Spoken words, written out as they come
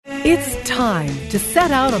It's time to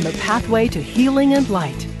set out on the pathway to healing and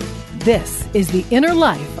light. This is The Inner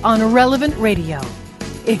Life on Relevant Radio.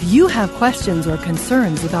 If you have questions or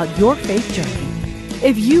concerns about your faith journey,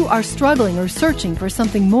 if you are struggling or searching for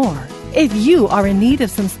something more, if you are in need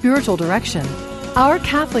of some spiritual direction, our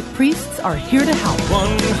Catholic priests are here to help.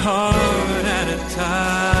 One heart at a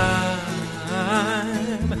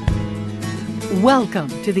time. Welcome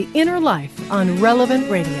to The Inner Life on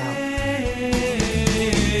Relevant Radio.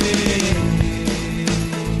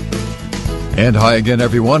 And hi again,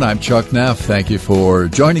 everyone. I'm Chuck Neff. Thank you for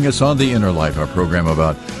joining us on The Inner Life, our program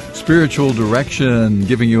about spiritual direction,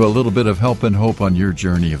 giving you a little bit of help and hope on your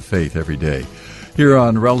journey of faith every day here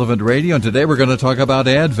on Relevant Radio. And today we're going to talk about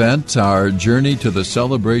Advent. Our journey to the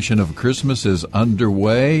celebration of Christmas is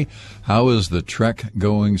underway. How is the trek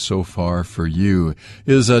going so far for you?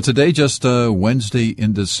 Is today just a Wednesday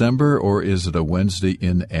in December, or is it a Wednesday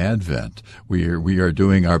in Advent? We are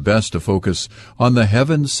doing our best to focus on the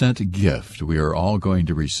heaven-sent gift we are all going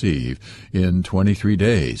to receive in 23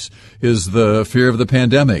 days. Is the fear of the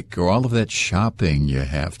pandemic or all of that shopping you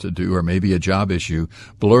have to do, or maybe a job issue,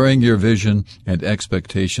 blurring your vision and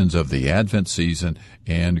expectations of the Advent season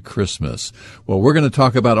and Christmas? Well, we're going to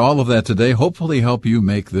talk about all of that today, hopefully help you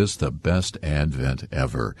make this the best Advent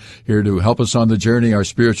ever. Here to help us on the journey, our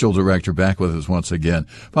spiritual director, back with us once again,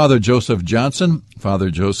 Father Joseph Johnson. Father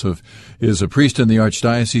Joseph is a priest in the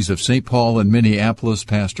Archdiocese of St. Paul in Minneapolis,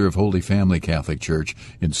 pastor of Holy Family Catholic Church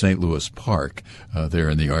in St. Louis Park, there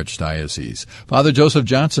in the Archdiocese. Father Joseph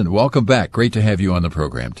Johnson, welcome back. Great to have you on the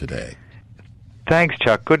program today. Thanks,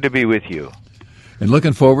 Chuck. Good to be with you. And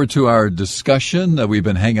looking forward to our discussion. We've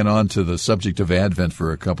been hanging on to the subject of Advent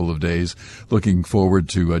for a couple of days. Looking forward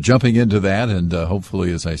to jumping into that and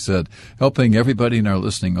hopefully, as I said, helping everybody in our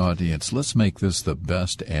listening audience. Let's make this the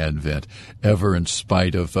best Advent ever in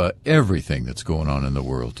spite of everything that's going on in the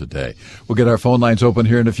world today. We'll get our phone lines open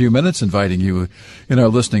here in a few minutes, inviting you in our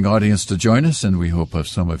listening audience to join us. And we hope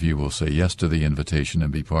some of you will say yes to the invitation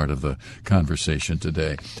and be part of the conversation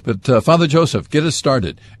today. But Father Joseph, get us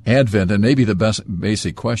started. Advent, and maybe the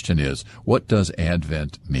basic question is, what does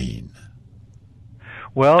Advent mean?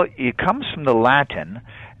 Well, it comes from the Latin.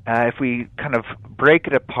 If we kind of break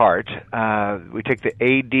it apart, we take the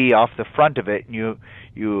AD off the front of it, and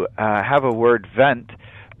you have a word vent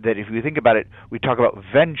that, if you think about it, we talk about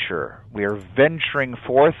venture. We are venturing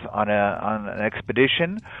forth on an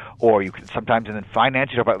expedition, or you can sometimes in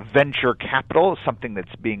finance you talk about venture capital, something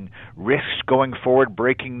that's being risked going forward,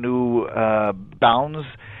 breaking new bounds.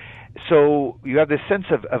 So you have this sense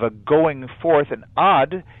of a going forth, and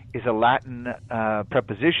ad is a Latin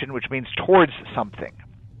preposition which means towards something.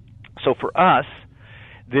 So for us,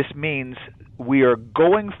 this means we are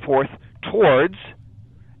going forth towards,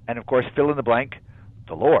 and of course fill in the blank,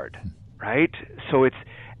 the Lord, right? So it's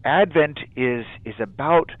Advent is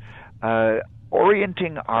about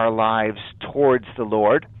orienting our lives towards the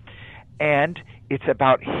Lord, and it's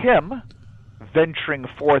about Him venturing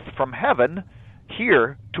forth from heaven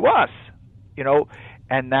here to us,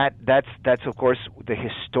 and that's of course the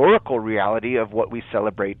historical reality of what we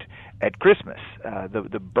celebrate at Christmas,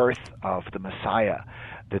 the birth of the Messiah,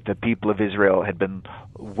 that the people of Israel had been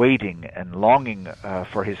waiting and longing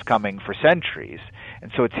for His coming for centuries.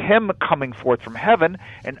 And so it's Him coming forth from heaven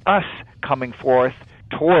and us coming forth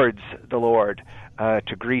towards the Lord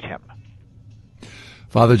to greet Him.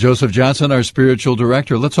 Father Joseph Johnson, our spiritual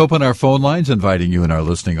director. Let's open our phone lines, inviting you and our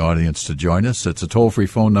listening audience to join us. It's a toll-free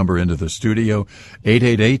phone number into the studio,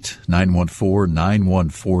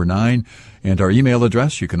 888-914-9149. And our email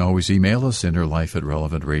address, you can always email us,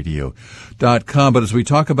 innerlife@relevantradio.com. But as we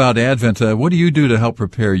talk about Advent, what do you do to help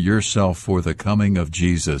prepare yourself for the coming of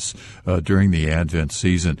Jesus during the Advent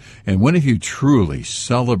season? And when have you truly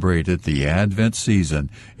celebrated the Advent season,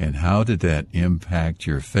 and how did that impact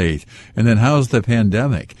your faith? And then how's the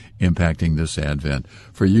pandemic impacting this Advent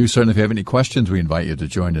for you? Certainly, if you have any questions, we invite you to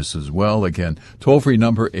join us as well. Again, toll-free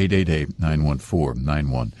number,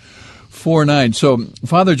 888-914-9149. So,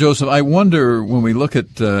 Father Joseph, I wonder, when we look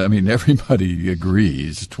at, everybody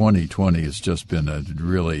agrees 2020 has just been a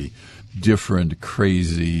really different,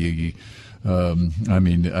 crazy,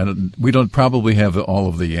 we don't probably have all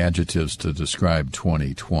of the adjectives to describe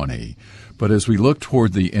 2020. But as we look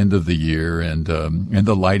toward the end of the year and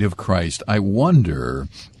the light of Christ, I wonder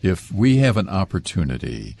if we have an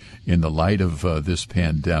opportunity in the light of this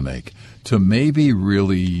pandemic to maybe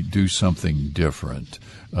really do something different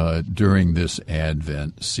during this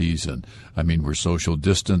Advent season. I mean, we're social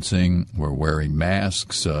distancing, we're wearing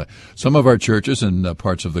masks. Some of our churches in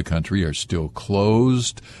parts of the country are still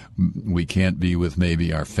closed. We can't be with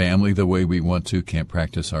maybe our family the way we want to, can't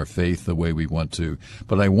practice our faith the way we want to.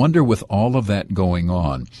 But I wonder, with all of that going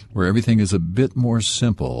on, where everything is a bit more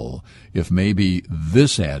simple, if maybe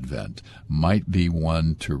this Advent might be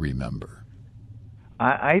one to remember.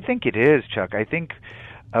 I think it is, Chuck. I think,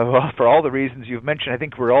 well, for all the reasons you've mentioned, I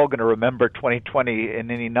think we're all going to remember 2020 in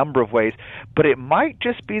any number of ways. But it might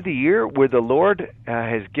just be the year where the Lord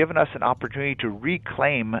has given us an opportunity to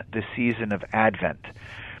reclaim the season of Advent.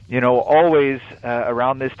 You know, always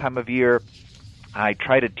around this time of year, I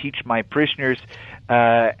try to teach my parishioners,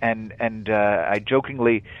 and I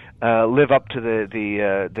jokingly live up to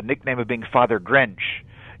the nickname of being Father Grinch.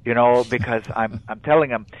 You know, because I'm telling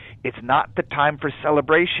them it's not the time for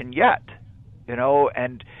celebration yet. You know,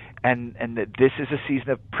 and that this is a season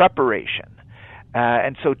of preparation,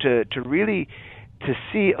 and so to really to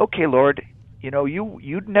see, okay, Lord, you know,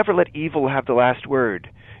 you'd never let evil have the last word.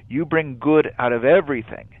 You bring good out of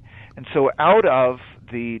everything, and so out of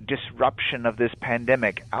the disruption of this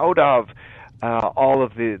pandemic, out of all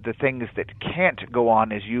of the things that can't go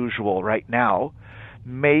on as usual right now,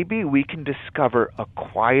 maybe we can discover a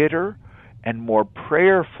quieter and more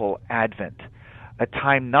prayerful Advent, a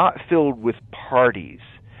time not filled with parties,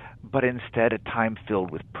 but instead a time filled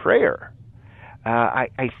with prayer.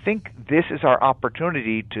 I think this is our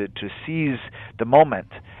opportunity to seize the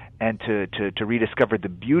moment and to rediscover the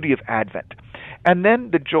beauty of Advent. And then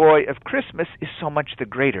the joy of Christmas is so much the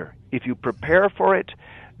greater. If you prepare for it,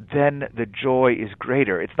 then the joy is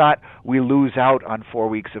greater. It's not we lose out on 4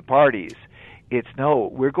 weeks of parties. It's no,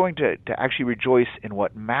 we're going to actually rejoice in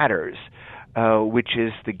what matters, which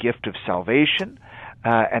is the gift of salvation,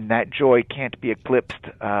 and that joy can't be eclipsed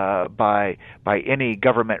by any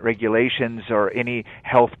government regulations or any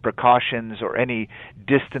health precautions or any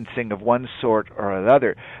distancing of one sort or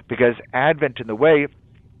another, because Advent, in the way,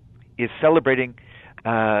 is celebrating,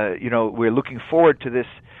 we're looking forward to this,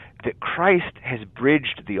 that Christ has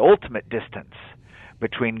bridged the ultimate distance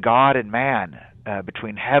between God and man,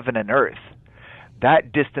 between heaven and earth.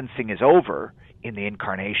 That distancing is over in the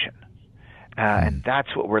Incarnation, and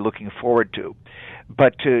that's what we're looking forward to.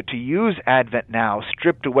 But to use Advent now,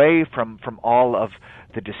 stripped away from all of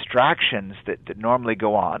the distractions that normally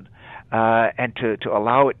go on, and to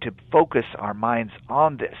allow it to focus our minds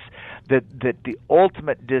on this, that the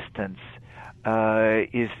ultimate distance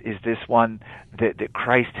is this one that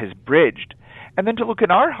Christ has bridged. And then to look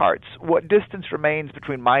in our hearts, what distance remains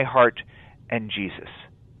between my heart and Jesus?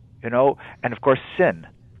 You know, and of course sin,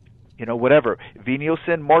 you know, whatever, venial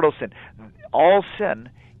sin, mortal sin, all sin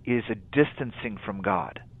is a distancing from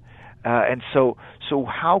God. And so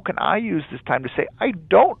how can I use this time to say, I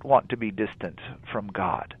don't want to be distant from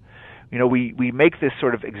God? You know, we make this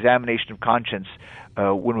sort of examination of conscience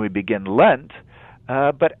when we begin Lent,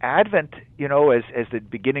 but Advent, you know, as the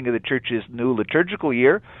beginning of the Church's new liturgical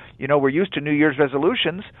year, you know, we're used to New Year's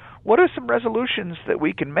resolutions. What are some resolutions that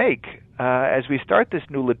we can make as we start this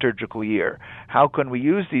new liturgical year? How can we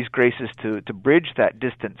use these graces to bridge that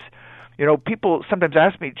distance? You know, people sometimes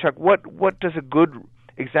ask me, Chuck, what does a good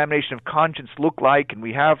examination of conscience look like? And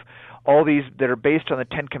we have all these that are based on the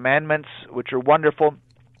Ten Commandments, which are wonderful.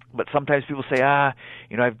 But sometimes people say,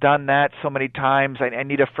 you know, I've done that so many times, I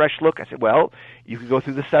need a fresh look. I said, well, you can go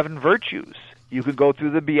through the 7 virtues. You can go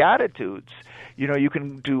through the Beatitudes. You know, you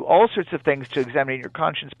can do all sorts of things to examine your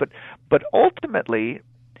conscience. But ultimately,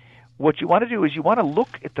 what you want to do is you want to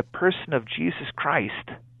look at the person of Jesus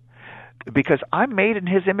Christ, because I'm made in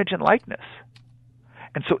His image and likeness.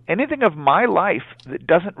 And so anything of my life that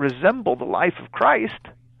doesn't resemble the life of Christ,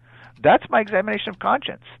 that's my examination of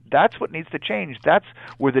conscience. That's what needs to change. That's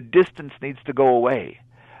where the distance needs to go away.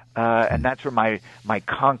 And that's where my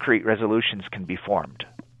concrete resolutions can be formed.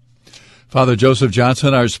 Father Joseph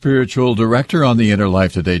Johnson, our spiritual director on the Inner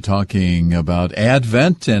Life today, talking about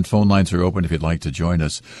Advent, and phone lines are open if you'd like to join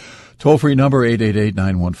us. Toll-free number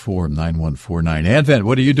 888-914-9149. Advent,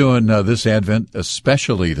 what are you doing this Advent,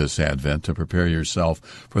 especially this Advent, to prepare yourself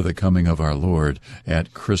for the coming of our Lord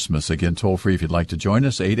at Christmas? Again, toll-free if you'd like to join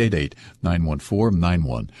us,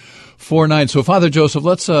 888-914-9149. So, Father Joseph,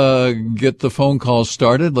 let's get the phone call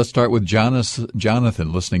started. Let's start with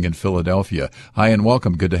Jonathan, listening in Philadelphia. Hi and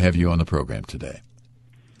welcome. Good to have you on the program today.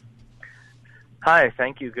 Hi,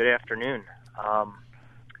 thank you. Good afternoon.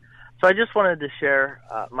 So I just wanted to share,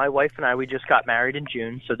 my wife and I, we just got married in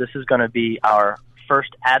June, so this is going to be our first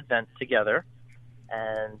Advent together,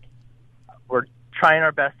 and we're trying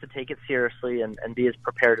our best to take it seriously and be as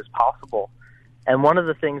prepared as possible. And one of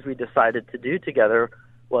the things we decided to do together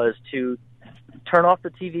was to turn off the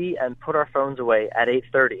TV and put our phones away at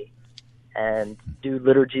 8:30 and do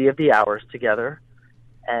Liturgy of the Hours together.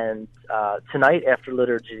 And tonight, after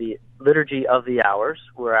Liturgy of the Hours,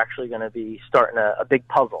 we're actually going to be starting a big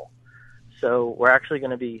puzzle. So we're actually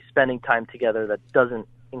going to be spending time together that doesn't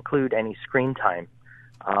include any screen time.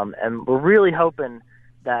 And we're really hoping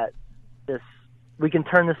that we can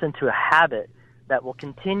turn this into a habit that will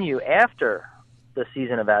continue after the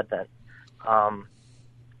season of Advent.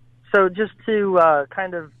 So just to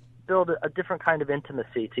kind of build a different kind of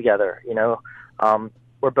intimacy together,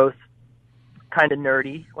 we're both kind of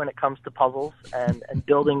nerdy when it comes to puzzles, and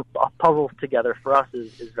building puzzles together for us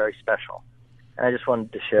is very special. And I just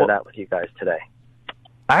wanted to share that with you guys today.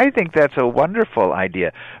 I think that's a wonderful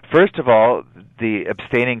idea. First of all, the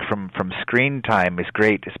abstaining from screen time is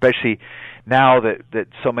great, especially now that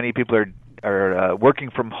so many people are working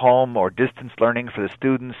from home or distance learning for the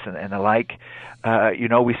students and the like.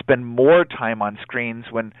 We spend more time on screens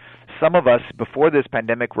when some of us before this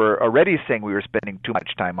pandemic were already saying we were spending too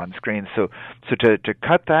much time on screens. So to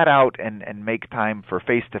cut that out and make time for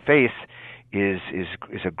face-to-face is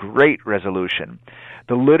a great resolution.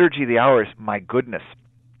 The Liturgy of the Hours, my goodness.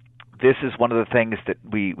 This is one of the things that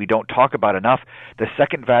we don't talk about enough. The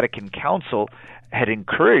Second Vatican Council had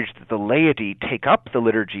encouraged that the laity take up the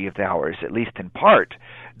Liturgy of the Hours, at least in part.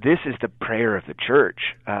 This is the prayer of the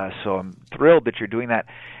Church. So I'm thrilled that you're doing that,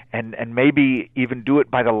 and maybe even do it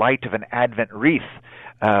by the light of an Advent wreath,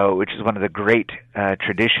 which is one of the great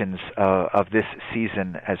traditions of this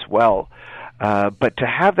season as well. But to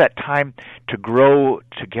have that time to grow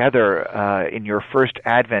together in your first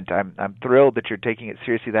Advent, I'm thrilled that you're taking it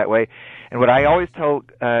seriously that way. And what I always tell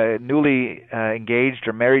newly engaged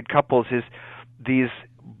or married couples is these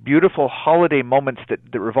beautiful holiday moments that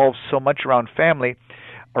revolve so much around family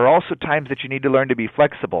are also times that you need to learn to be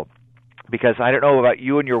flexible. Because I don't know about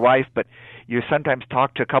you and your wife, but you sometimes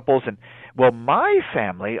talk to couples and, well, my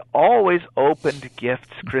family always opened gifts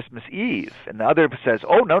Christmas Eve. And the other says,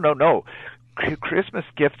 oh, no. Christmas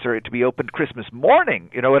gifts are to be opened Christmas morning,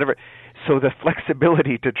 whatever. So the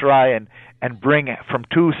flexibility to try and bring from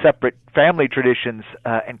two separate family traditions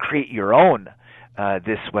and create your own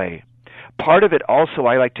this way. Part of it also,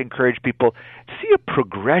 I like to encourage people to see a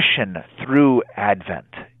progression through Advent.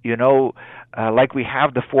 Like we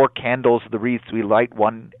have the 4 candles, the wreaths, we light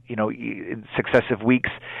one, in successive weeks,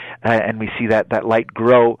 and we see that light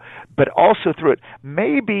grow. But also through it,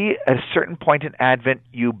 maybe at a certain point in Advent,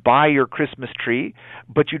 you buy your Christmas tree,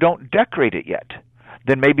 but you don't decorate it yet.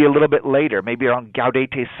 Then maybe a little bit later, maybe on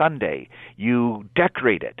Gaudete Sunday, you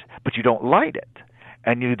decorate it, but you don't light it.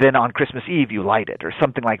 And you then on Christmas Eve you light it, or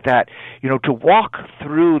something like that. To walk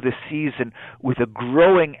through the season with a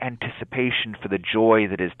growing anticipation for the joy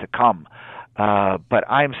that is to come. But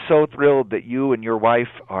I'm so thrilled that you and your wife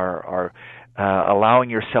are allowing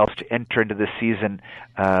yourselves to enter into this season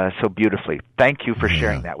so beautifully. Thank you for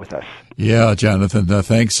sharing that with us. Yeah, Jonathan,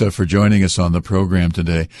 thanks for joining us on the program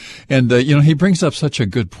today. And, he brings up such a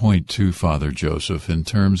good point, too, Father Joseph, in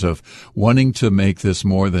terms of wanting to make this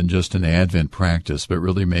more than just an Advent practice, but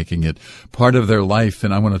really making it part of their life.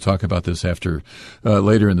 And I want to talk about this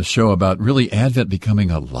later in the show, about really Advent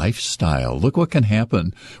becoming a lifestyle. Look what can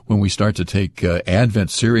happen when we start to take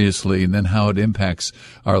Advent seriously, and then how it impacts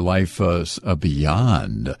our life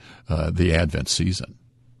beyond the Advent season.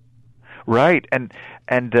 Right, and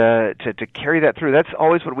to carry that through, that's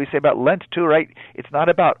always what we say about Lent too, right? It's not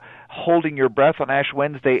about holding your breath on Ash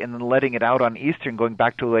Wednesday and then letting it out on Easter and going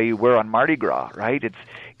back to the way you were on Mardi Gras, right?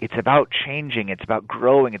 It's about changing, it's about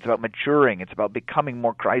growing, it's about maturing, it's about becoming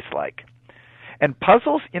more Christ-like. And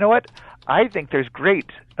puzzles, you know what? I think there's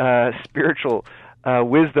great spiritual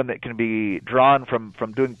wisdom that can be drawn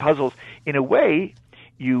from doing puzzles. In a way,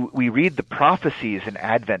 we read the prophecies in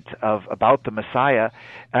Advent about the Messiah.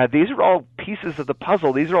 These are all pieces of the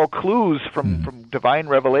puzzle. These are all clues from divine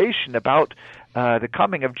revelation about the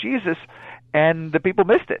coming of Jesus, and the people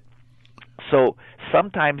missed it. So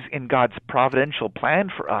sometimes in God's providential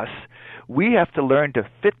plan for us, we have to learn to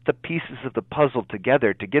fit the pieces of the puzzle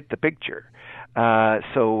together to get the picture.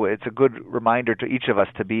 So it's a good reminder to each of us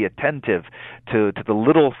to be attentive to the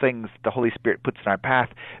little things the Holy Spirit puts in our path,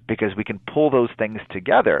 because we can pull those things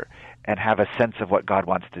together and have a sense of what God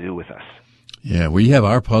wants to do with us. Yeah, we have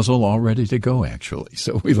our puzzle all ready to go, actually,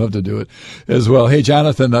 so we love to do it as well. Hey,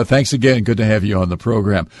 Jonathan, thanks again. Good to have you on the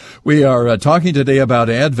program. We are talking today about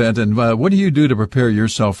Advent, and what do you do to prepare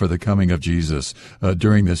yourself for the coming of Jesus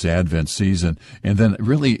during this Advent season? And then,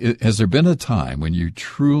 really, has there been a time when you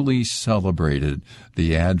truly celebrated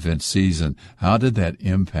the Advent season? How did that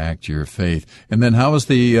impact your faith? And then how is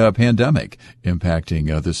the pandemic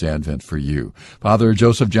impacting this Advent for you? Father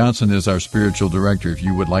Joseph Johnson is our spiritual director. If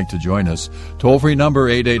you would like to join us, toll-free number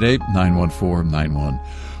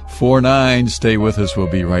 888-914-9149. Stay with us. We'll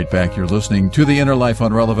be right back. You're listening to The Inner Life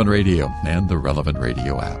on Relevant Radio and the Relevant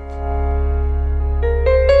Radio app.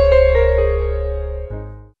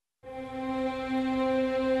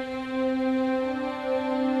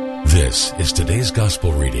 This is today's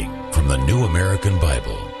gospel reading from the New American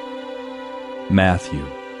Bible. Matthew,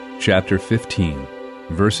 chapter 15,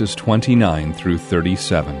 verses 29 through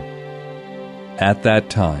 37. At that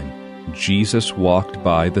time, Jesus walked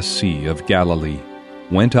by the Sea of Galilee,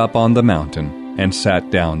 went up on the mountain, and sat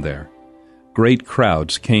down there. Great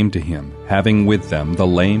crowds came to him, having with them the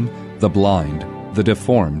lame, the blind, the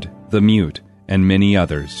deformed, the mute, and many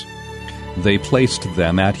others. They placed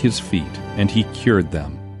them at his feet, and he cured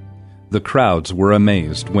them. The crowds were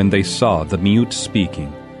amazed when they saw the mute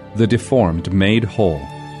speaking, the deformed made whole,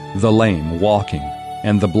 the lame walking,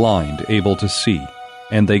 and the blind able to see,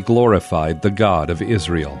 and they glorified the God of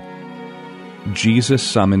Israel. Jesus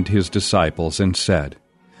summoned his disciples and said,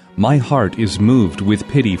 "My heart is moved with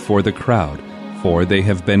pity for the crowd, for they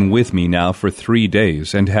have been with me now for 3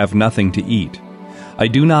 days and have nothing to eat. I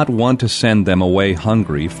do not want to send them away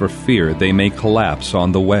hungry for fear they may collapse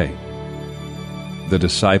on the way." The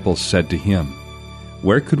disciples said to him,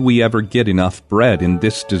 "Where could we ever get enough bread in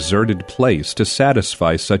this deserted place to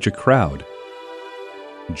satisfy such a crowd?"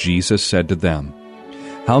 Jesus said to them,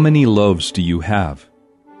 "How many loaves do you have?"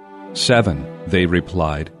 "7," they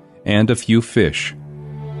replied, "and a few fish."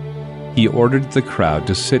 He ordered the crowd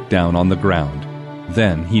to sit down on the ground.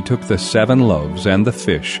 Then he took the 7 loaves and the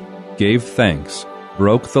fish, gave thanks,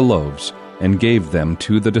 broke the loaves, and gave them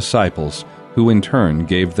to the disciples, who in turn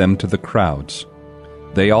gave them to the crowds.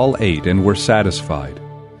 They all ate and were satisfied.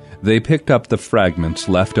 They picked up the fragments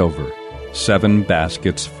left over, 7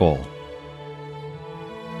 baskets full.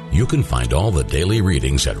 You can find all the daily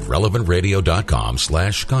readings at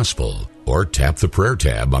relevantradio.com/gospel or tap the prayer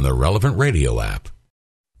tab on the Relevant Radio app.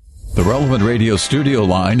 The Relevant Radio studio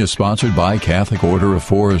line is sponsored by Catholic Order of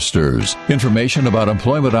Foresters. Information about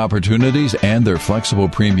employment opportunities and their flexible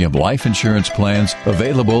premium life insurance plans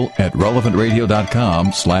available at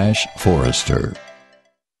relevantradio.com/forester.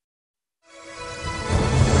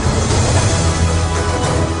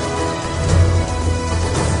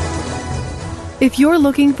 If you're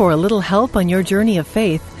looking for a little help on your journey of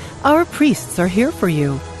faith, our priests are here for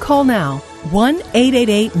you. Call now,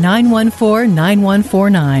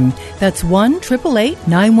 1-888-914-9149. That's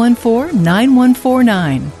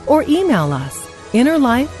 1-888-914-9149. Or email us,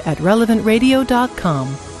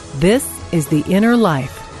 innerlife@relevantradio.com. This is The Inner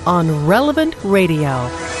Life on Relevant Radio.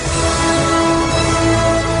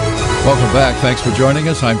 Welcome back. Thanks for joining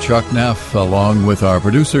us. I'm Chuck Neff, along with our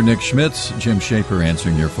producer, Nick Schmitz, Jim Shaper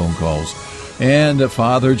answering your phone calls, and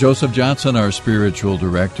Father Joseph Johnson, our spiritual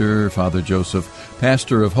director. Father Joseph,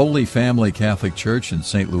 pastor of Holy Family Catholic Church in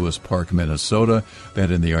St. Louis Park, Minnesota,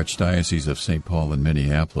 that in the Archdiocese of St. Paul in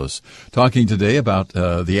Minneapolis. Talking today about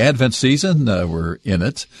the Advent season. We're in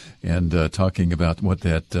it, and talking about what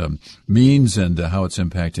that means and how it's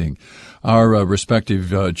impacting our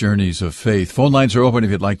respective journeys of faith. Phone lines are open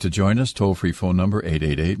if you'd like to join us. Toll-free phone number,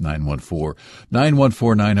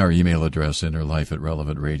 888-914-9149. Our email address,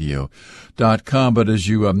 innerlife@relevantradio.com. But as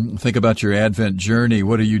you think about your Advent journey,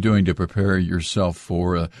 what are you doing to prepare yourself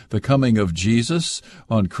for the coming of Jesus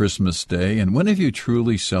on Christmas Day? And when have you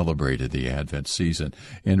truly celebrated the Advent season?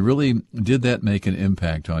 And really, did that make an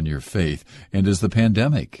impact on your faith? And is the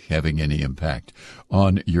pandemic having any impact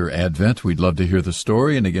on your Advent? We'd love to hear the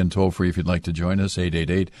story. And again, toll-free if you'd like to join us,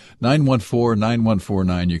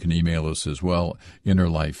 888-914-9149. You can email us as well,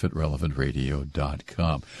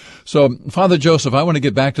 innerlife@relevantradio.com. So, Father Joseph, I want to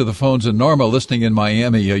get back to the phones. And Norma, listening in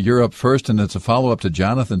Miami, you're up first, and it's a follow-up to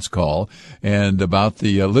Jonathan's call and about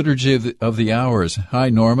the liturgy of the hours. Hi,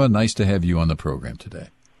 Norma. Nice to have you on the program today.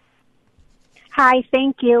 Hi,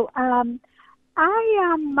 thank you. I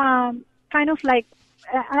am kind of like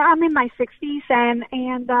I'm in my 60s, and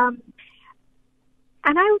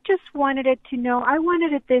I just wanted it to know. I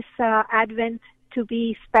wanted this Advent to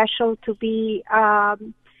be special, to be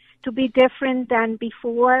different than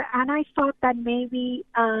before, and I thought that maybe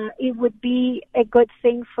it would be a good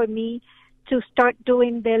thing for me to start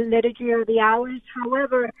doing the liturgy of the hours.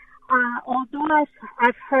 However, although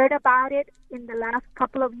I've heard about it in the last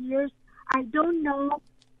couple of years, I don't know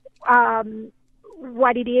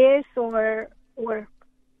what it is or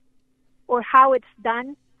how it's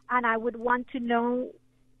done, and I would want to know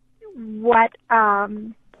what a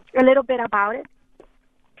little bit about it.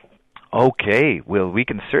 Okay, well, we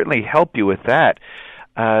can certainly help you with that.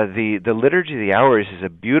 The Liturgy of the Hours is a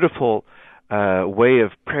beautiful way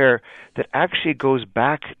of prayer that actually goes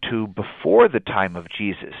back to before the time of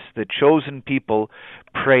Jesus. The chosen people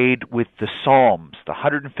prayed with the Psalms, the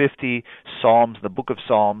 150 Psalms, the Book of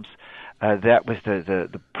Psalms. That was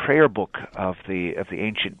the prayer book of the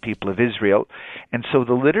ancient people of Israel. And so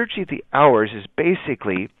the Liturgy of the Hours is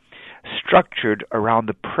basically structured around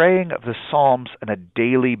the praying of the Psalms on a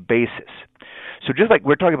daily basis. So just like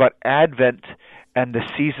we're talking about Advent and the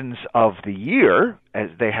seasons of the year, as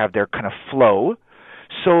they have their kind of flow,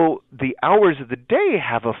 so the hours of the day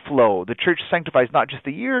have a flow. The church sanctifies not just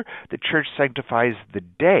the year, the church sanctifies the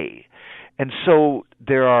day. And so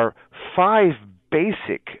there are 5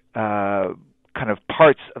 basic kind of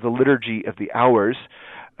parts of the Liturgy of the Hours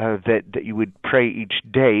that you would pray each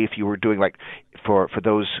day if you were doing, like, for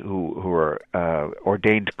those who are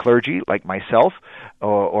ordained clergy like myself,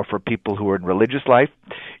 or for people who are in religious life.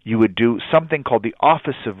 You would do something called the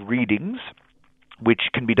Office of Readings, which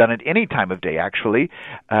can be done at any time of day, actually,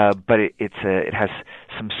 but it has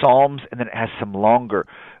some psalms, and then it has some longer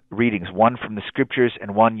readings, one from the scriptures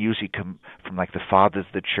and one usually come from like the fathers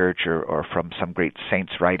of the church or from some great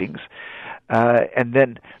saints' writings. And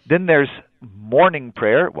then there's morning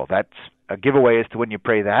prayer. Well, that's a giveaway as to when you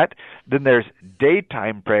pray that. Then there's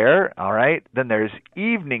daytime prayer, all right? Then there's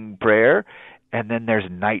evening prayer, and then there's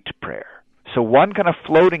night prayer. So one kind of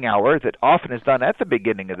floating hour that often is done at the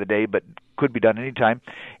beginning of the day, but could be done anytime.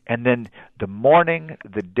 And then the morning,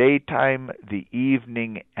 the daytime, the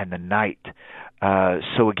evening, and the night.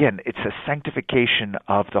 So again, it's a sanctification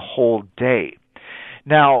of the whole day.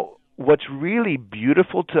 Now, what's really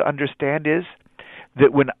beautiful to understand is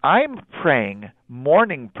that when I'm praying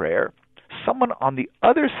morning prayer, someone on the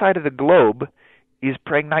other side of the globe is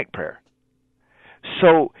praying night prayer.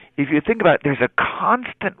 So if you think about it, there's a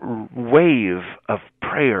constant wave of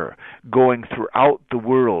prayer going throughout the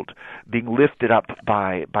world, being lifted up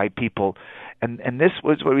by people. And this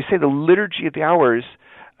was what we say, the Liturgy of the Hours.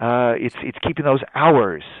 It's keeping those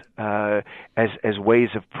hours as ways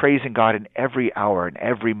of praising God in every hour, in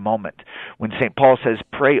every moment. When St. Paul says,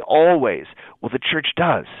 pray always, well, the church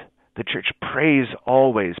does. The church prays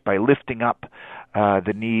always by lifting up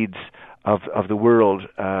the needs of the world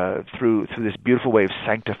through this beautiful way of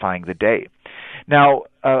sanctifying the day. Now,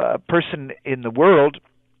 a person in the world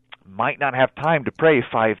might not have time to pray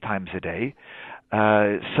 5 times a day.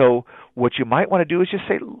 So what you might want to do is just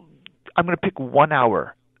say, I'm going to pick 1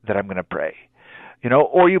 hour that I'm going to pray.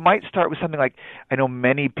 Or you might start with something like, I know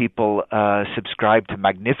many people subscribe to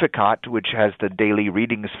Magnificat, which has the daily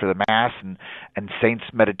readings for the Mass and saints'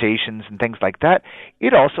 meditations and things like that.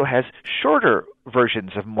 It also has shorter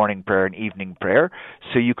versions of morning prayer and evening prayer,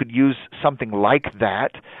 so you could use something like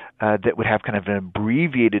that that would have kind of an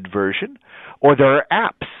abbreviated version. Or there are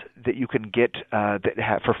apps that you can get that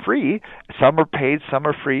have for free. Some are paid, some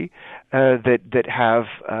are free, that have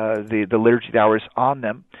the Liturgy of the Hours on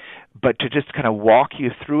them. But to just kind of walk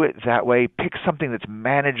you through it that way, pick something that's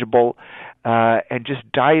manageable, and just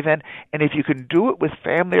dive in. And if you can do it with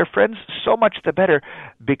family or friends, so much the better,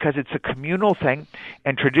 because it's a communal thing.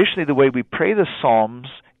 And traditionally, the way we pray the Psalms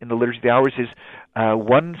in the Liturgy of the Hours is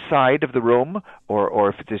one side of the room, or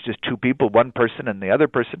if there's just 2 people, one person and the other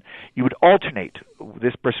person, you would alternate.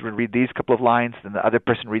 This person would read these couple of lines, then the other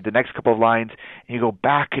person would read the next couple of lines, and you go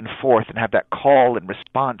back and forth and have that call and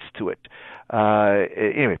response to it.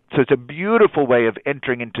 Anyway, so it's a beautiful way of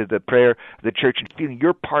entering into the prayer of the church and feeling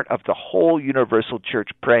you're part of the whole universal church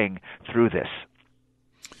praying through this.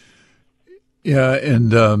 Yeah, and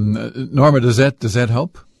Norma, does that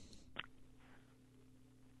help?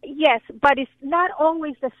 Yes, but it's not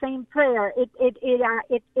always the same prayer.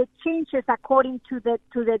 It changes according to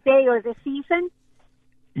the day or the season.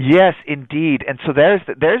 Yes, indeed. And so there's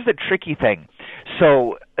the tricky thing.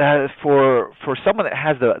 So for someone that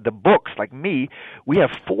has the books like me, we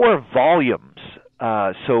have 4 volumes.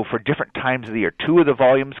 So for different times of the year, 2 of the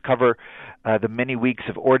volumes cover the many weeks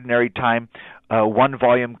of ordinary time. 1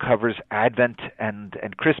 volume covers Advent and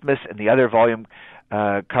Christmas, and the other volume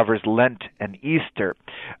covers Lent and Easter.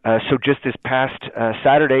 So just this past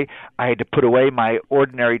Saturday, I had to put away my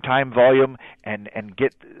ordinary time volume and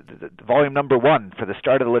get the volume number 1 for the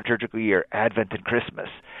start of the liturgical year, Advent and Christmas.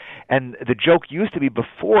 And the joke used to be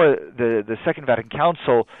before the Second Vatican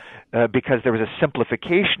Council, because there was a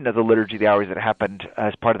simplification of the liturgy of the hours that happened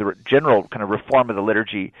as part of the general kind of reform of the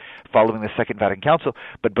liturgy following the Second Vatican Council.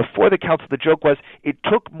 But before the council, the joke was it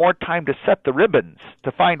took more time to set the ribbons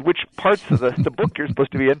to find which parts of the book you're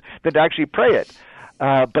supposed to be in than to actually pray it.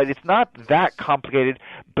 But it's not that complicated.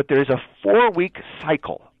 But there is a 4-week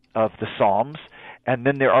cycle of the Psalms, and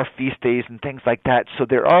then there are feast days and things like that. So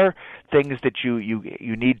there are things that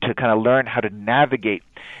you need to kind of learn how to navigate.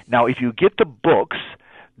 Now, if you get the books,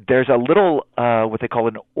 there's a little, what they call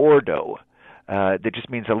an ordo, that just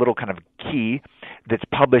means a little kind of key that's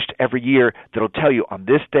published every year that'll tell you on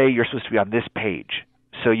this day you're supposed to be on this page.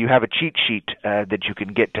 So you have a cheat sheet that you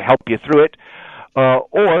can get to help you through it.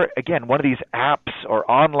 Or, again, one of these apps or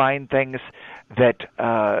online things that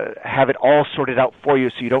have it all sorted out for you,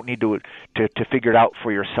 so you don't need to figure it out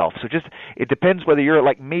for yourself. So it depends whether you're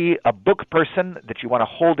like me, a book person, that you want to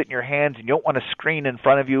hold it in your hands and you don't want a screen in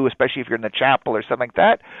front of you, especially if you're in the chapel or something like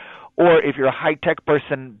that. Or if you're a high-tech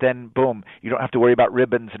person, then boom, you don't have to worry about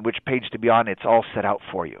ribbons and which page to be on. It's all set out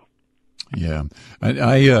for you. Yeah,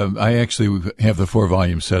 I actually have the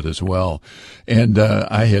 4-volume set as well, and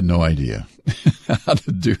I had no idea how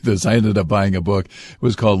to do this. I ended up buying a book. It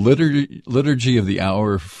was called Liturgy of the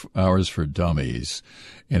Hours for Dummies,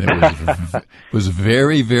 and it was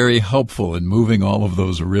very, very helpful in moving all of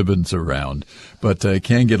those ribbons around, but it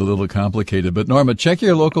can get a little complicated. But Norma, check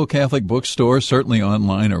your local Catholic bookstore. Certainly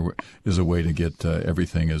online is a way to get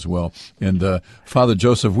everything as well. And Father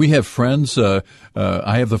Joseph, we have friends. I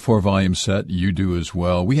have the 4-volume set. You do as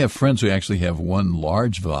well. We have friends who actually have one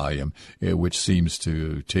large volume, which seems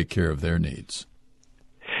to take care of their needs.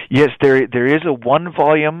 Yes, there is a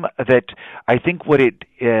 1-volume that I think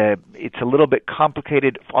it's a little bit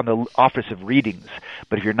complicated on the Office of Readings.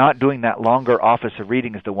 But if you're not doing that longer Office of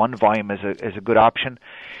Readings, the 1-volume is a good option.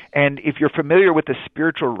 And if you're familiar with the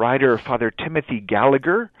spiritual writer Father Timothy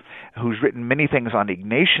Gallagher, who's written many things on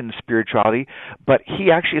Ignatian spirituality, but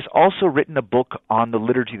he actually has also written a book on the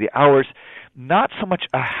Liturgy of the Hours, not so much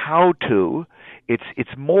a how-to.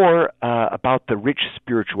 It's more about the rich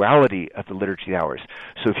spirituality of the Liturgy of the Hours.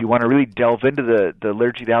 So if you want to really delve into the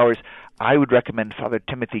Liturgy of the Hours, I would recommend Father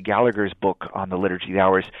Timothy Gallagher's book on the Liturgy of the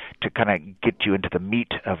Hours to kind of get you into the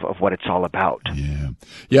meat of what it's all about.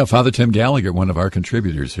 Yeah, Father Tim Gallagher, one of our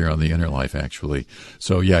contributors here on the Inner Life, actually.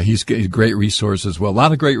 So yeah, he's a great resource as well. A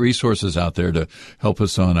lot of great resources out there to help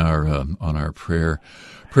us on our prayer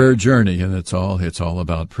journey, and it's all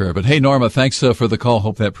about prayer. But hey, Norma, thanks for the call.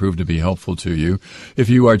 Hope that proved to be helpful to you. If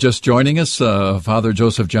you are just joining us, Father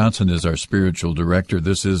Joseph Johnson is our spiritual director.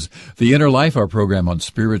 This is The Inner Life, our program on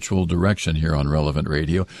spiritual direction here on Relevant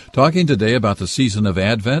Radio. Talking today about the season of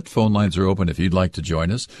Advent. Phone lines are open if you'd like to join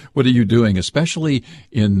us. What are you doing, especially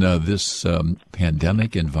in this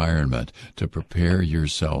pandemic environment, to prepare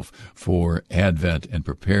yourself for Advent and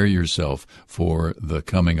prepare yourself for the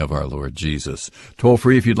coming of our Lord Jesus? Toll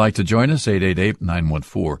free if you'd like to join us,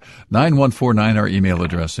 888-914-9149, our email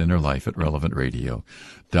address,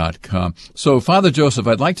 innerlife@relevantradio.com. So, Father Joseph,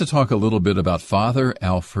 I'd like to talk a little bit about Father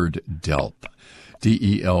Alfred Delp,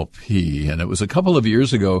 D-E-L-P, and it was a couple of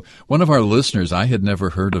years ago. One of our listeners, I had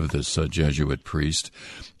never heard of this Jesuit priest,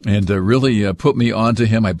 and really put me on to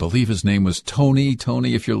him. I believe his name was Tony.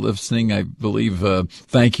 Tony, if you're listening, I believe,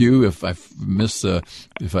 thank you. If I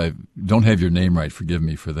don't have your name right, forgive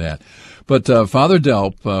me for that. But Father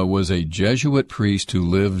Delp was a Jesuit priest who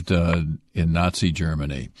lived in Nazi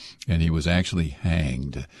Germany, and he was actually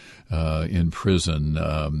hanged in prison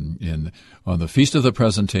on the Feast of the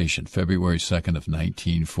Presentation, February 2nd of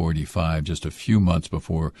 1945, just a few months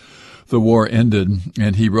before the war ended.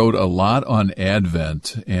 And he wrote a lot on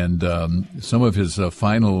Advent, and some of his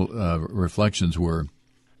final reflections were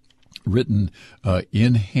written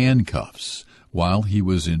in handcuffs while he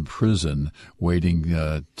was in prison waiting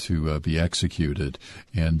to be executed.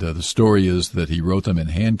 And the story is that he wrote them in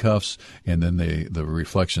handcuffs, and then the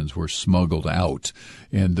reflections were smuggled out.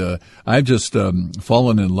 And I've just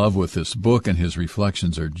fallen in love with this book, and his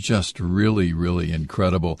reflections are just really, really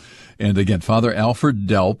incredible. And again, Father Alfred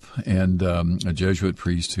Delp, and a Jesuit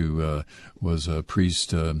priest who was a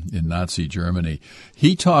priest in Nazi Germany.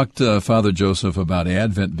 He talked, Father Joseph, about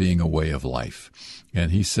Advent being a way of life.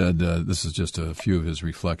 And he said, this is just a few of his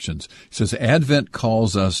reflections. He says, Advent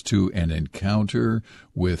calls us to an encounter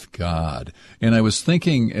with God. And I was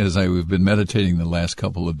thinking, as I've been meditating the last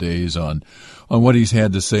couple of days on what he's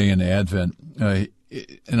had to say in Advent,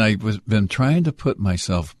 and I've been trying to put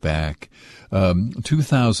myself back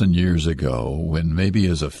 2,000 years ago, when maybe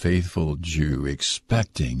as a faithful Jew,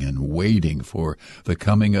 expecting and waiting for the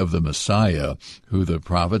coming of the Messiah, who the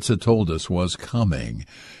prophets had told us was coming.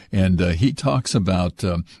 And he talks about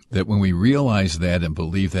that when we realize that and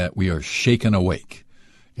believe that, we are shaken awake.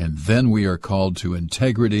 And then we are called to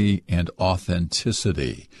integrity and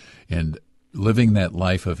authenticity. And living that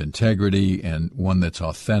life of integrity and one that's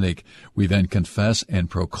authentic, we then confess and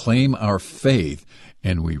proclaim our faith,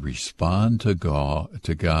 and we respond to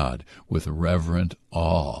God with reverent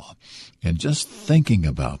awe. And just thinking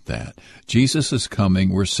about that, Jesus is coming.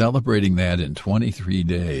 We're celebrating that in 23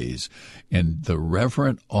 days. And the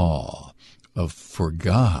reverent awe for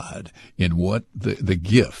God in what the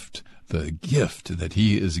gift that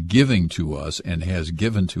he is giving to us and has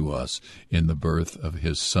given to us in the birth of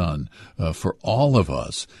his Son for all of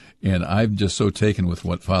us. And I'm just so taken with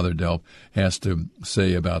what Father Delp has to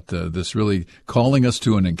say about this really calling us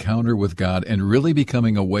to an encounter with God and really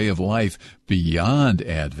becoming a way of life beyond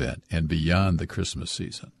Advent and beyond the Christmas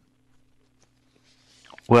season.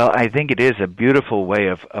 Well, I think it is a beautiful way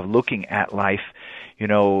of looking at life,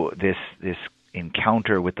 this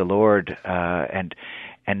encounter with the Lord, and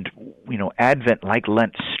Advent, like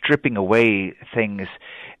Lent, stripping away things,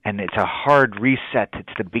 and it's a hard reset.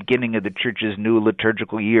 It's the beginning of the church's new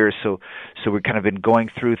liturgical year, so we're kind of been going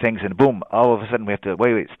through things, and boom, all of a sudden we have to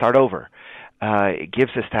wait, start over. It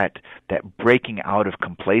gives us that breaking out of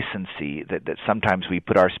complacency that sometimes we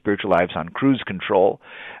put our spiritual lives on cruise control,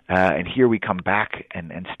 and here we come back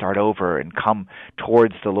and start over and come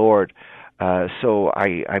towards the Lord. So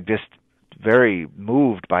I'm just very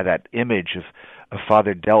moved by that image of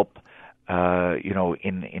Father Delp,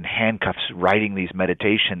 in handcuffs, writing these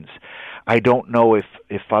meditations. I don't know if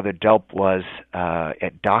Father Delp was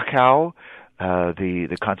at Dachau,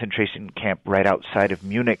 the concentration camp right outside of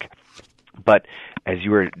Munich, but as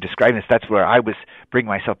you were describing this, that's where I was bringing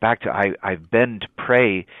myself back to. I've been to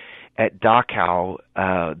pray at Dachau.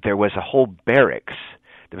 There was a whole barracks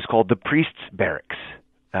that was called the priests' barracks,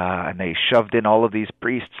 and they shoved in all of these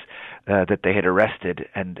priests that they had arrested,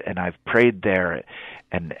 and I've prayed there,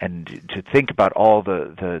 and to think about all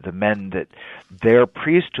the men that their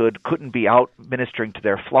priesthood couldn't be out ministering to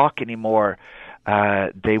their flock anymore.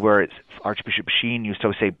 They were, Archbishop Sheen used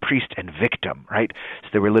to say, priest and victim, right? So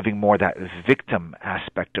they were living more that victim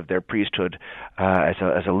aspect of their priesthood as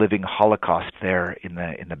a living Holocaust there in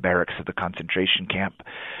the barracks of the concentration camp.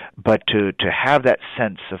 But to have that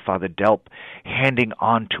sense of Father Delp handing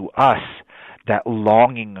on to us that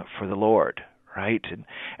longing for the Lord, right?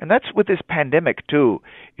 And that's with this pandemic too.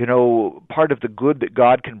 Part of the good that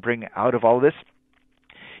God can bring out of all this,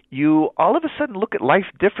 you all of a sudden look at life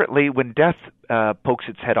differently when death pokes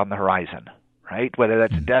its head on the horizon, right? Whether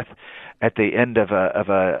that's death at the end of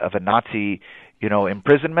a Nazi,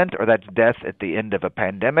 imprisonment, or that's death at the end of a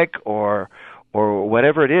pandemic, or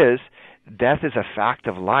whatever it is. Death is a fact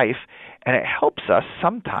of life, and it helps us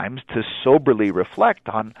sometimes to soberly reflect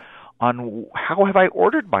on how have I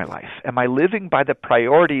ordered my life? Am I living by the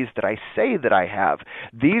priorities that I say that I have?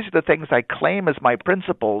 These are the things I claim as my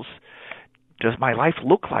principles. Does my life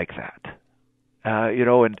look like that?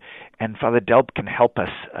 And Father Delp can help us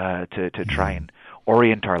to try and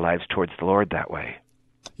orient our lives towards the Lord that way.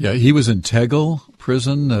 Yeah, he was in Tegel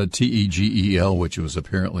prison, Tegel, which was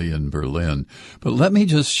apparently in Berlin. But let me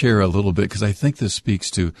just share a little bit, because I think this speaks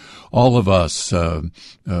to all of us,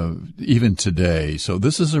 even today. So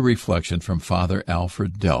this is a reflection from Father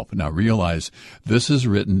Alfred Delp. Now realize this is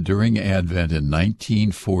written during Advent in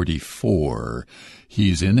 1944.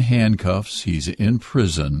 He's in handcuffs. He's in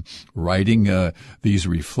prison, writing these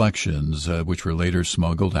reflections, which were later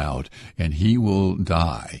smuggled out, and he will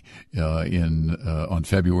die on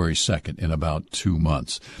February 2nd in about 2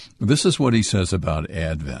 months. This is what he says about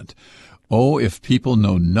Advent. Oh, if people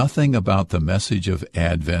know nothing about the message of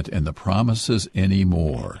Advent and the promises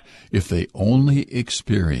anymore, if they only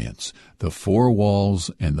experience the four walls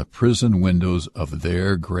and the prison windows of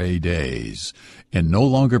their gray days, and no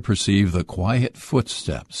longer perceive the quiet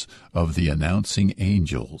footsteps of the announcing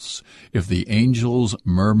angels, if the angels'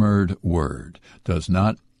 murmured word does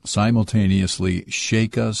not simultaneously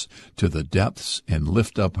shake us to the depths and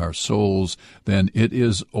lift up our souls, then it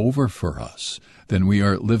is over for us. Then we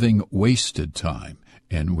are living wasted time,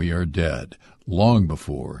 and we are dead long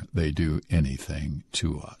before they do anything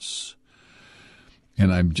to us.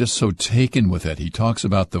 And I'm just so taken with it. He talks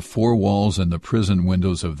about the four walls and the prison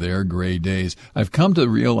windows of their gray days. I've come to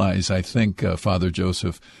realize, I think, Father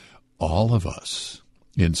Joseph, all of us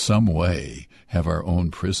in some way, have our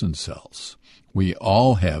own prison cells. We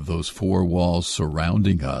all have those four walls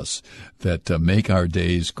surrounding us that make our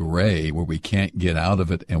days gray, where we can't get out of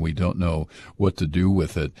it and we don't know what to do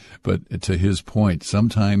with it. But to his point,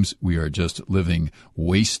 sometimes we are just living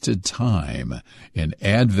wasted time, and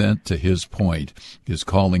Advent, to his point, is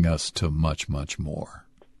calling us to much, much more.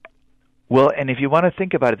 Well, and if you want to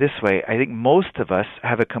think about it this way, I think most of us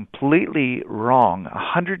have a completely wrong,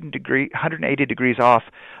 180 degrees off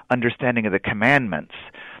understanding of the commandments,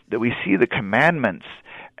 that we see the commandments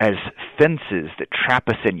as fences that trap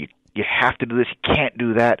us in. You have to do this, you can't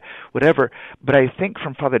do that, whatever. But I think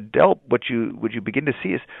from Father Delp, what you begin to see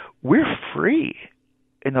is we're free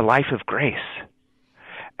in the life of grace.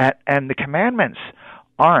 And the commandments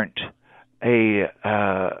aren't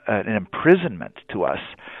an imprisonment to us.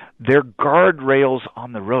 They're guardrails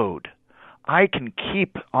on the road. I can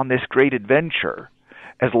keep on this great adventure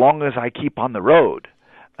as long as I keep on the road.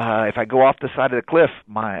 If I go off the side of the cliff,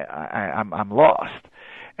 I'm lost.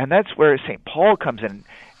 And that's where St. Paul comes in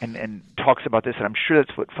and talks about this, and I'm sure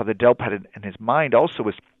that's what Father Delp had in his mind also,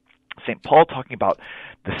 was St. Paul talking about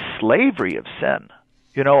the slavery of sin.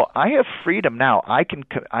 You know, I have freedom now. I can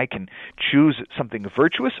choose something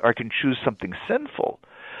virtuous, or I can choose something sinful.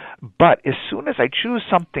 But as soon as I choose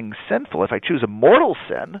something sinful, if I choose a mortal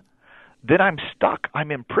sin, then I'm stuck. I'm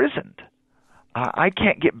imprisoned. I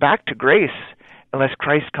can't get back to grace unless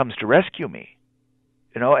Christ comes to rescue me.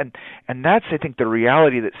 You know, and that's, I think, the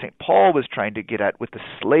reality that St. Paul was trying to get at with the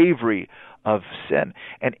slavery of sin.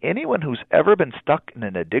 And anyone who's ever been stuck in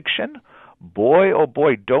an addiction, boy, oh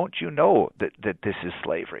boy, don't you know that this is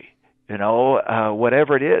slavery. You know,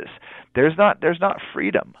 whatever it is, there's not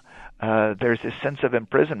freedom. There's this sense of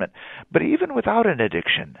imprisonment. But even without an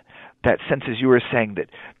addiction, that sense, as you were saying,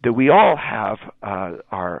 that we all have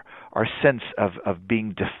our sense of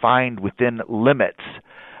being defined within limits.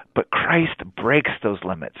 But Christ breaks those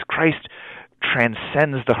limits. Christ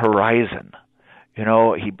transcends the horizon. You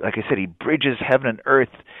know, like I said, he bridges heaven and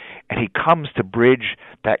earth, and he comes to bridge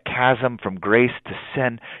that chasm from grace to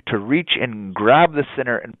sin, to reach in and grab the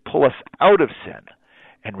sinner and pull us out of sin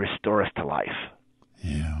and restore us to life.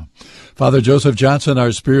 Yeah. Father Joseph Johnson,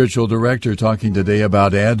 our spiritual director, talking today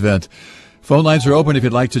about Advent. Phone lines are open if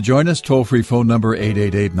you'd like to join us. Toll-free phone number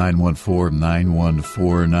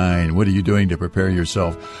 888-914-9149. What are you doing to prepare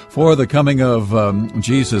yourself for the coming of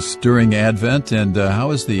Jesus during Advent, and how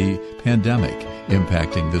is the pandemic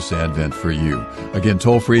impacting this Advent for you? Again,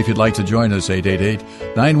 toll-free if you'd like to join us,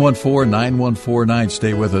 888-914-9149.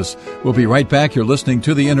 Stay with us. We'll be right back. You're listening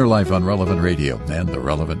to The Inner Life on Relevant Radio and the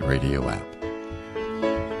Relevant Radio app.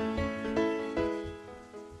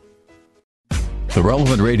 The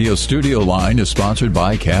Relevant Radio studio line is sponsored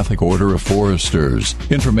by Catholic Order of Foresters.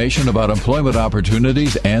 Information about employment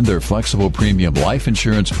opportunities and their flexible premium life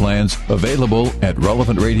insurance plans available at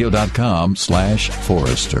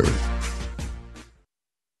relevantradio.com/forester.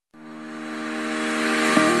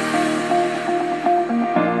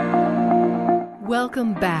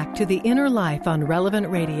 Welcome back to The Inner Life on Relevant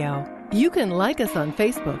Radio. You can like us on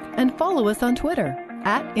Facebook and follow us on Twitter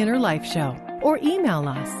 @InnerLifeShow, or email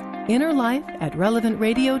us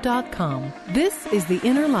innerlife@relevantradio.com. This is The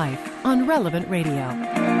Inner Life on Relevant Radio.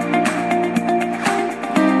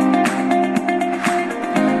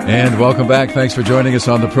 And welcome back. Thanks for joining us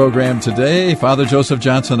on the program today. Father Joseph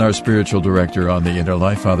Johnson, our spiritual director on The Inner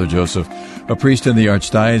Life. Father Joseph, a priest in the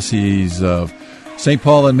Archdiocese of St.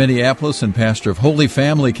 Paul in Minneapolis and pastor of Holy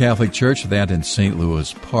Family Catholic Church, that in St.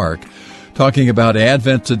 Louis Park. Talking about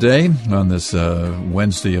Advent today on this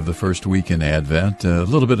Wednesday of the first week in Advent. A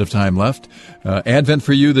little bit of time left. Advent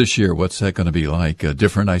for you this year, what's that going to be like?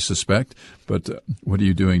 Different, I suspect, but what are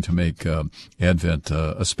you doing to make Advent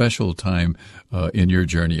a special time in your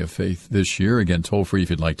journey of faith this year? Again, toll-free if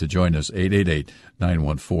you'd like to join us,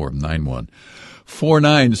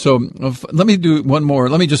 888-914-9149. So let me do one more.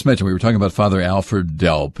 Let me just mention, we were talking about Father Alfred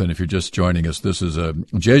Delp, and if you're just joining us, this is a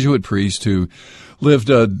Jesuit priest who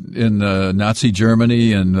lived in Nazi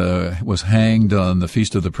Germany and was hanged on the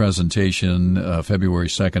Feast of the Presentation, February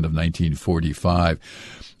 2nd of 1945.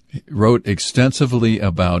 Wrote extensively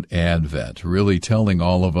about Advent, really telling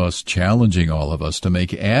all of us, challenging all of us to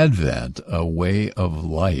make Advent a way of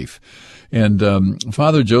life. And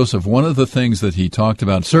Father Joseph, one of the things that he talked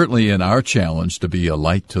about, certainly in our challenge to be a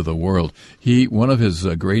light to the world, one of his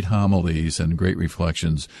great homilies and great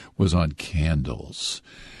reflections was on candles.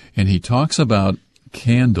 And he talks about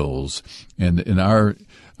candles, and in our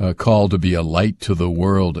called to be a light to the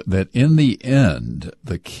world, that in the end,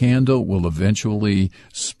 the candle will eventually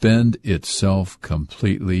spend itself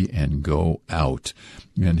completely and go out.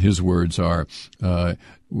 And his words are,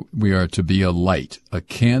 we are to be a light, a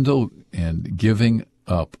candle, and giving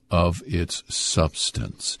up of its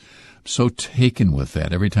substance. So taken with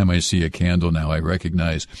that. Every time I see a candle now, I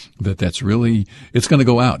recognize that it's going to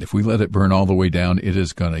go out. If we let it burn all the way down, it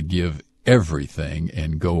is going to give everything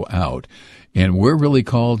and go out. And we're really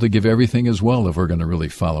called to give everything as well if we're going to really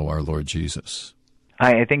follow our Lord Jesus.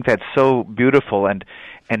 I think that's so beautiful, and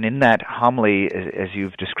in that homily, as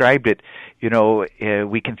you've described it,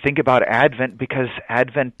 we can think about Advent because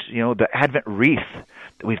Advent, the Advent wreath.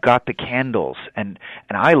 We've got the candles, and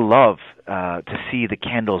I love to see the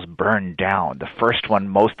candles burn down. The first one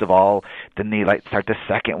most of all, then they start the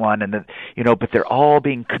second one, and then but they're all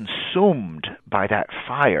being consumed by that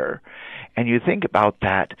fire. And you think about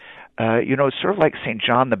that, it's sort of like St.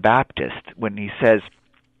 John the Baptist when he says,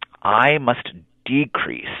 "I must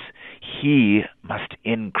decrease, he must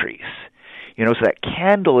increase." So that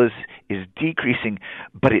candle is decreasing,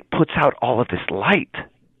 but it puts out all of this light.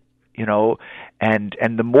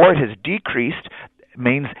 And the more it has decreased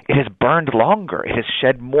means it has burned longer. It has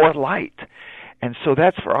shed more light. And so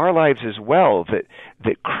that's for our lives as well,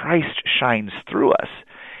 that Christ shines through us.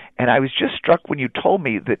 And I was just struck when you told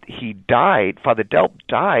me that he died, Father Delp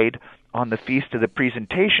died on the Feast of the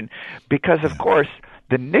Presentation, because, of course,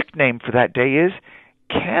 the nickname for that day is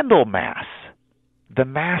Candle Mass, the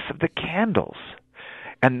Mass of the Candles.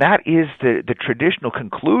 And that is the traditional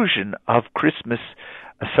conclusion of Christmas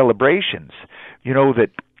celebrations.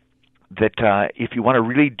 That if you want to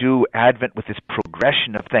really do Advent with this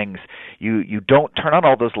progression of things, you don't turn on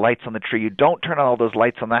all those lights on the tree, you don't turn on all those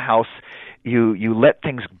lights on the house, you let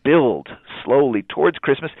things build slowly towards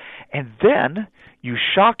Christmas, and then you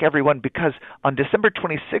shock everyone because on December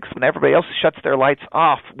 26th, when everybody else shuts their lights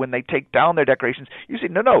off, when they take down their decorations, you say,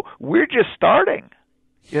 no, we're just starting.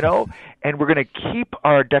 And we're going to keep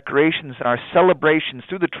our decorations and our celebrations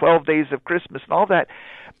through the 12 days of Christmas and all that.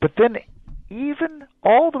 But then even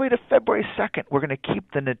all the way to February 2nd, we're going to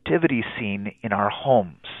keep the nativity scene in our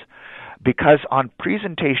homes. Because on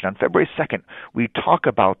Presentation, on February 2nd, we talk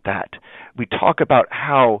about that. We talk about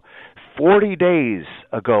how 40 days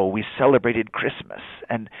ago we celebrated Christmas,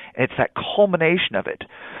 and it's that culmination of it.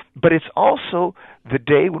 But it's also the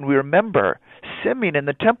day when we remember Simeon in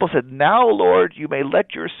the temple said, "Now, Lord, you may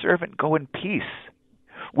let your servant go in peace,"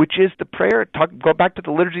 which is the prayer, go back to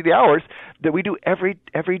the Liturgy of the Hours, that we do every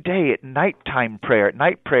day at nighttime prayer. At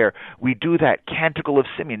night prayer, we do that Canticle of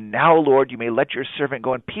Simeon, "Now, Lord, you may let your servant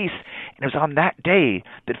go in peace." And it was on that day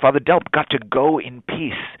that Father Delp got to go in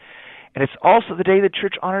peace. And it's also the day the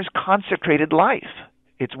Church honors consecrated life.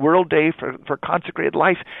 It's World Day for consecrated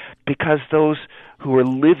life, because those who are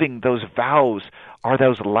living those vows are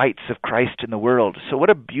those lights of Christ in the world. So what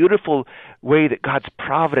a beautiful way that God's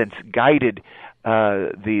providence guided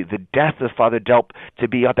the death of Father Delp to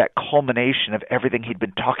be that culmination of everything he'd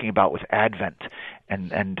been talking about with Advent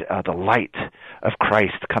and the light of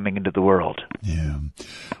Christ coming into the world. Yeah.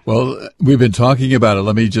 Well, we've been talking about it.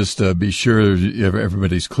 Let me just be sure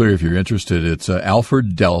everybody's clear if you're interested. It's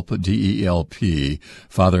Alfred Delp, D-E-L-P,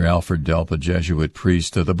 Father Alfred Delp, a Jesuit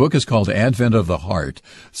priest. The book is called Advent of the Heart,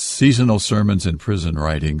 Seasonal Sermons and Prison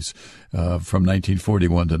Writings, from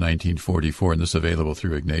 1941 to 1944, and this is available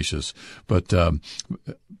through Ignatius. But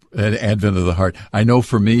Advent of the Heart. I know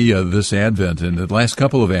for me, this Advent and the last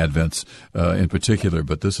couple of Advents in particular,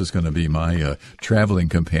 but this is going to be my traveling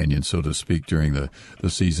companion, so to speak, during the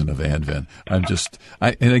season of Advent. And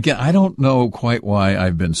again, I don't know quite why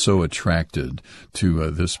I've been so attracted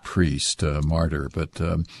to this priest, martyr, but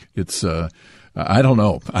it's I don't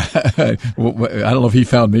know. I don't know if he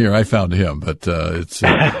found me or I found him, but it's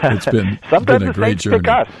been sometimes a great journey. Pick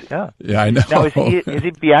us. Yeah, I know. Now, is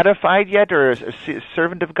he beatified yet, or a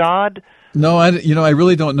servant of God? No, I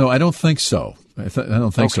really don't know. I don't think so. I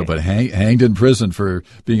don't think so. But hanged in prison for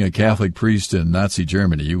being a Catholic priest in Nazi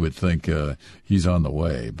Germany, you would think he's on the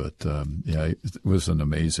way. But it was an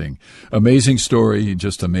amazing story,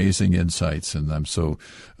 just amazing insights, and I'm so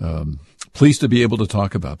pleased to be able to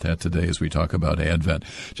talk about that today as we talk about Advent.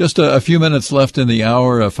 Just a few minutes left in the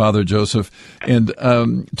hour, Father Joseph, and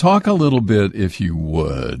talk a little bit, if you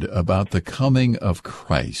would, about the coming of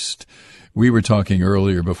Christ. We were talking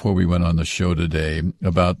earlier before we went on the show today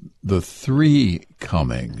about the three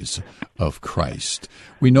comings of Christ.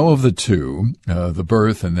 We know of the two, the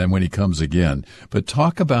birth and then when he comes again, but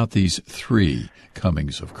talk about these three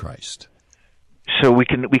comings of Christ. So we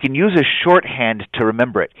can use a shorthand to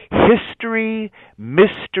remember it: history,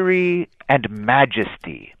 mystery, and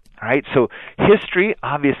majesty. All right, so history,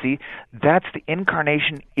 obviously, that's the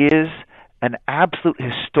incarnation is an absolute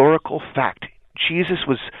historical fact. Jesus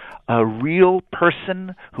was a real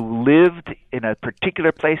person who lived in a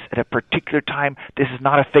particular place at a particular time. This is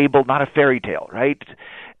not a fable, not a fairy tale, right?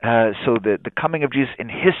 So the coming of Jesus in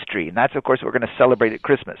history, and that's, of course, what we're going to celebrate at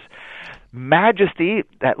Christmas. Majesty,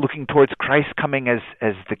 that looking towards Christ coming as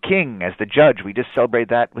the king, as the judge. We just celebrate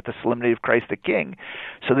that with the solemnity of Christ the King.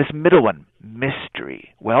 So this middle one,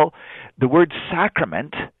 mystery. Well, the word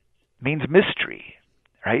sacrament means mystery,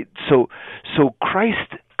 right? So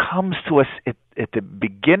Christ comes to us at the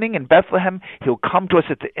beginning in Bethlehem. He'll come to us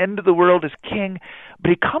at the end of the world as king, but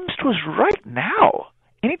he comes to us right now,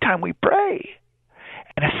 anytime we pray.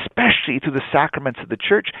 And especially through the sacraments of the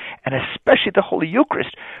church, and especially the Holy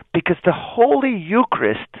Eucharist, because the Holy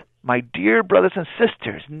Eucharist, my dear brothers and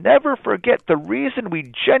sisters, never forget the reason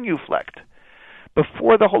we genuflect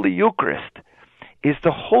before the Holy Eucharist is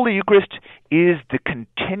the Holy Eucharist is the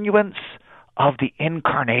continuance of the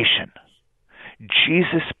Incarnation.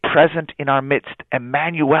 Jesus present in our midst,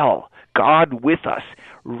 Emmanuel, God with us,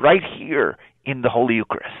 right here in the Holy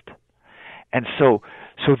Eucharist. And so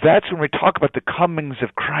that's when we talk about the comings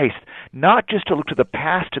of Christ, not just to look to the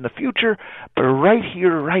past and the future, but right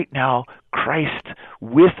here, right now, Christ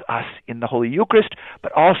with us in the Holy Eucharist,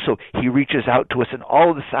 but also he reaches out to us in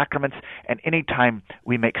all of the sacraments, and anytime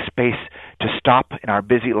we make space to stop in our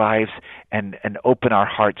busy lives and open our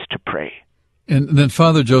hearts to pray. And then,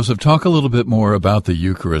 Father Joseph, talk a little bit more about the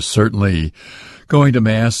Eucharist. Certainly, going to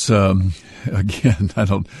Mass, again,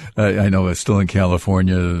 I know it's still in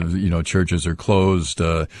California, churches are closed,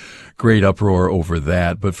 great uproar over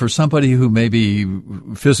that. But for somebody who maybe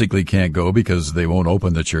physically can't go because they won't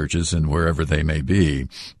open the churches and wherever they may be,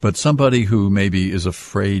 but somebody who maybe is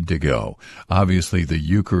afraid to go, obviously the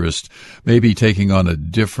Eucharist may be taking on a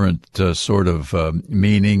different sort of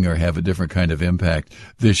meaning or have a different kind of impact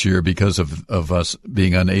this year because of us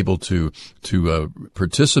being unable to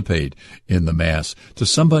participate in the Mass. To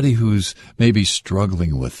somebody who's maybe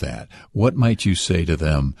struggling with that, what might you say to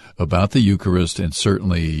them about the Eucharist and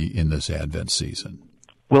certainly in this Advent season?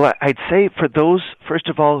 Well, I'd say for those, first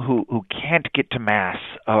of all, who can't get to Mass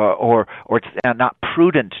or it's not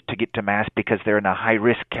prudent to get to Mass because they're in a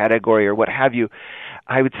high-risk category or what have you,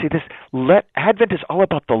 I would say this: Advent is all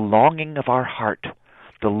about the longing of our heart,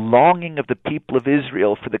 the longing of the people of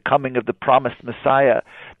Israel for the coming of the promised Messiah,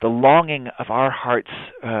 the longing of our hearts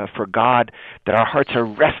for God, that our hearts are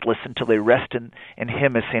restless until they rest in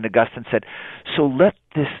Him, as St. Augustine said. So let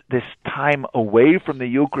this time away from the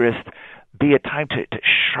Eucharist be a time to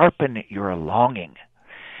sharpen your longing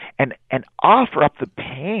and offer up the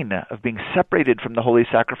pain of being separated from the holy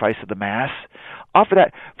sacrifice of the Mass. Offer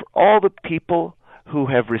that for all the people who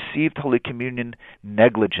have received Holy Communion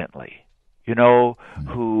negligently, who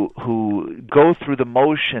go through the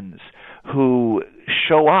motions, who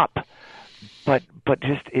show up, but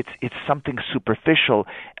just it's something superficial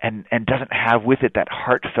and doesn't have with it that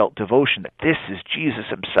heartfelt devotion that this is Jesus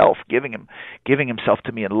himself giving himself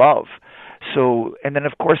to me in love. So, and then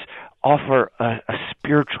of course offer a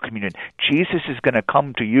spiritual communion. Jesus is going to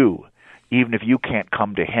come to you even if you can't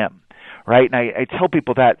come to him, right? And I tell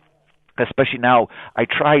people that, especially now. I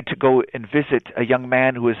tried to go and visit a young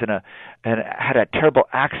man who was had a terrible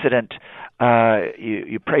accident.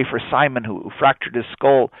 You pray for Simon, who fractured his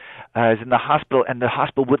skull, is in the hospital, and the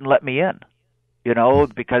hospital wouldn't let me in,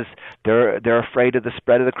 because they're afraid of the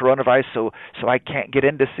spread of the coronavirus, so I can't get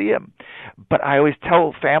in to see him. But I always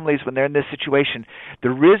tell families when they're in this situation, the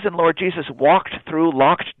risen Lord Jesus walked through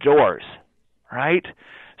locked doors, right?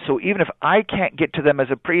 So even if I can't get to them as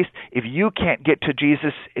a priest, if you can't get to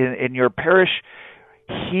Jesus in your parish,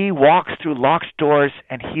 he walks through locked doors,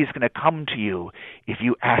 and he's going to come to you if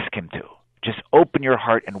you ask him to. Just open your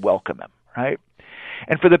heart and welcome him, right?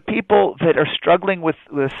 And for the people that are struggling with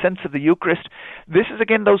the sense of the Eucharist, this is,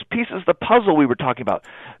 again, those pieces of the puzzle we were talking about,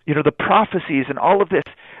 the prophecies and all of this.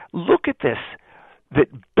 Look at this, that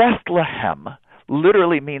Bethlehem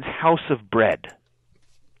literally means house of bread.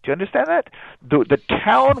 Do you understand that? The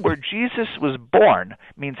town where Jesus was born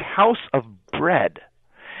means house of bread.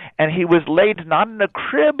 And he was laid not in a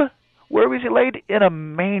crib. Where was he laid? In a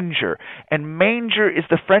manger. And manger is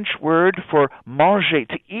the French word for manger,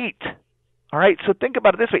 to eat. All right, so think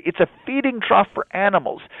about it this way. It's a feeding trough for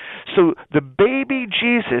animals. So the baby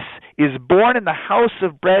Jesus is born in the house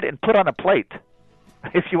of bread and put on a plate,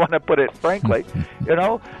 if you want to put it frankly.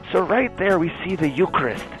 So right there we see the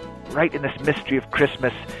Eucharist, right in this mystery of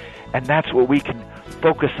Christmas, and that's what we can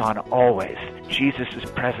focus on always, Jesus'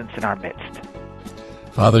 presence in our midst.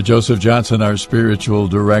 Father Joseph Johnson, our spiritual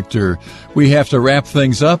director. We have to wrap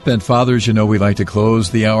things up, and fathers, you know we like to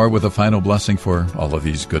close the hour with a final blessing for all of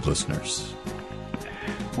these good listeners.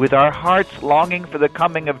 With our hearts longing for the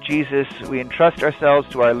coming of Jesus, we entrust ourselves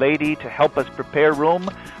to Our Lady to help us prepare room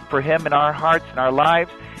for Him in our hearts and our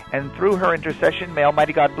lives. And through her intercession, may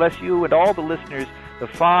Almighty God bless you and all the listeners, the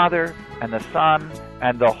Father and the Son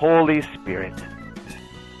and the Holy Spirit.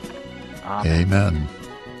 Amen. Amen.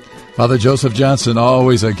 Father Joseph Johnson,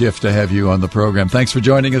 always a gift to have you on the program. Thanks for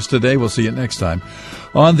joining us today. We'll see you next time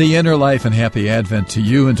on The Inner Life, and happy Advent to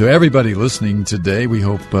you and to everybody listening today. We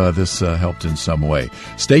hope this helped in some way.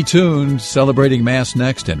 Stay tuned, celebrating Mass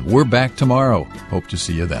next, and we're back tomorrow. Hope to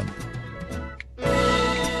see you then.